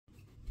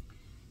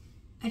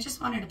I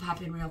just wanted to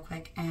pop in real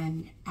quick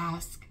and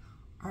ask,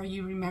 are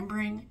you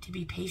remembering to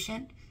be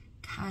patient,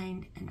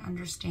 kind, and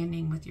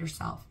understanding with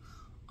yourself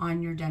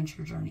on your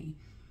denture journey?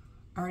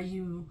 Are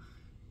you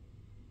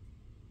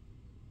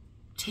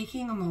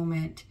taking a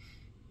moment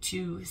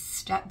to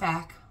step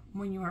back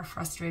when you are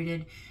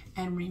frustrated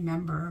and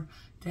remember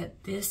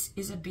that this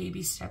is a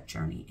baby step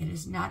journey? It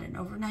is not an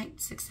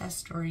overnight success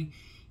story.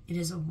 It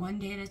is a one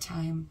day at a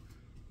time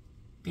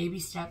baby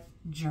step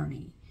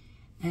journey.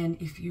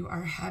 And if you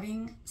are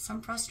having some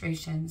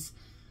frustrations,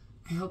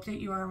 I hope that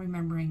you are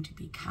remembering to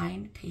be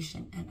kind,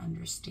 patient, and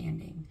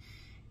understanding,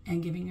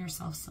 and giving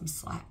yourself some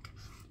slack.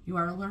 You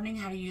are learning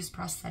how to use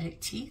prosthetic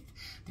teeth.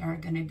 There are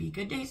going to be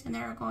good days and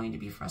there are going to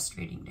be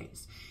frustrating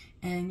days.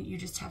 And you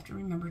just have to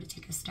remember to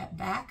take a step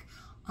back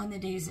on the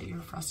days that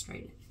you're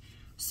frustrated.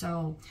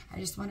 So I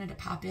just wanted to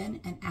pop in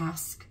and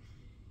ask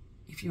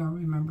if you are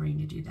remembering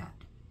to do that.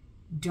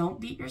 Don't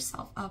beat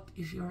yourself up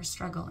if you are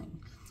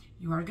struggling.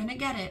 You are going to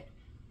get it,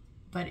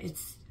 but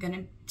it's going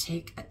to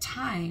take a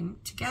time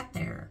to get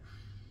there.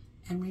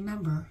 And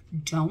remember,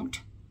 don't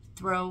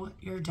throw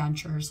your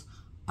dentures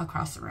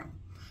across the room.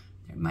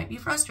 It might be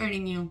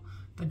frustrating you,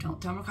 but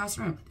don't throw them across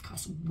the room. It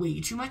costs way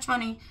too much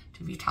money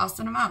to be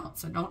tossing them out,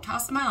 so don't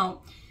toss them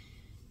out.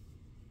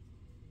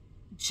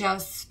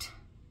 Just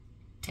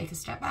take a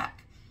step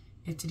back.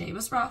 If today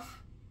was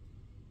rough,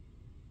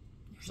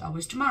 there's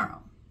always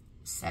tomorrow.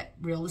 Set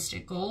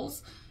realistic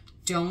goals.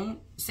 Don't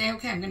say,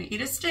 okay, I'm going to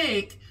eat a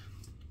steak.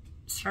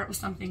 Start with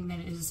something that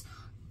is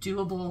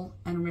doable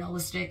and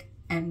realistic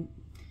and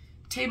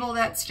table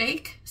that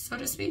steak, so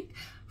to speak,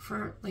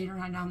 for later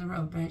on down the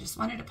road. But I just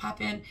wanted to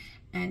pop in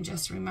and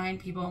just remind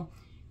people,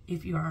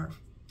 if you are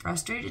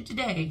frustrated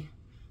today,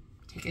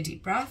 take a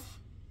deep breath.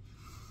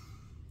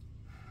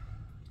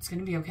 It's going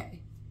to be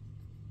okay.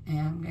 And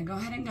I'm going to go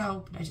ahead and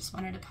go, but I just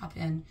wanted to pop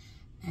in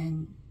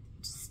and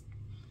just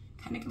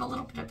kind of give a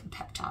little bit of a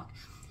pep talk.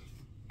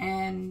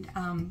 And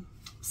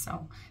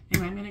so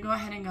anyway, I'm going to go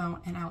ahead and go,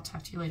 and I'll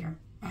talk to you later.